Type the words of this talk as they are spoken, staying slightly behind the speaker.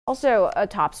Also, a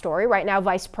top story right now,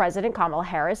 Vice President Kamala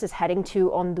Harris is heading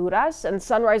to Honduras, and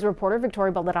Sunrise reporter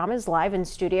Victoria Valderrama is live in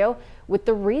studio with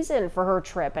the reason for her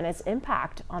trip and its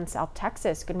impact on South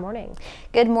Texas. Good morning.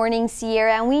 Good morning,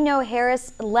 Sierra. And we know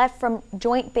Harris left from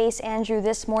Joint Base Andrew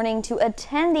this morning to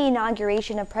attend the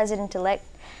inauguration of President-elect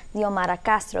Xiomara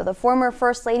Castro, the former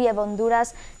First Lady of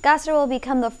Honduras. Castro will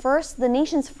become the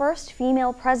nation's first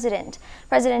female president.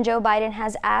 President Joe Biden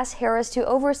has asked Harris to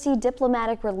oversee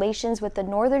diplomatic relations with the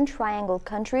Northern Triangle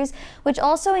countries, which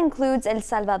also includes El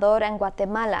Salvador and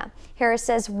Guatemala. Harris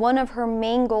says one of her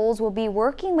main goals will be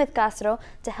working with Castro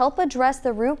to help address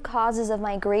the root causes of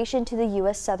migration to the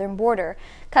U.S. southern border.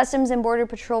 Customs and Border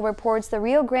Patrol reports the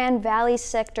Rio Grande Valley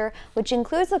sector, which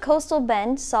includes the coastal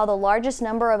bend, saw the largest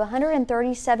number of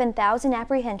 137,000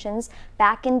 apprehensions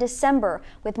back in December,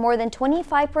 with more than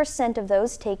 25% of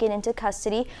those taken into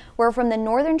custody were from the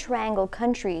Northern Triangle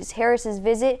countries. Harris's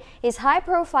visit is high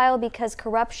profile because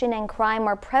corruption and crime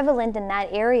are prevalent in that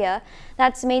area.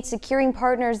 That's made securing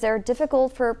partners there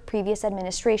difficult for previous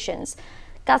administrations.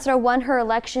 Castro won her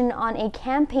election on a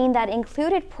campaign that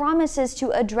included promises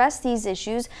to address these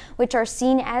issues, which are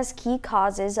seen as key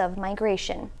causes of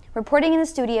migration. Reporting in the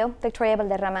studio, Victoria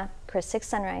Valderrama, Chris 6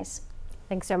 Sunrise.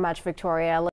 Thanks so much, Victoria.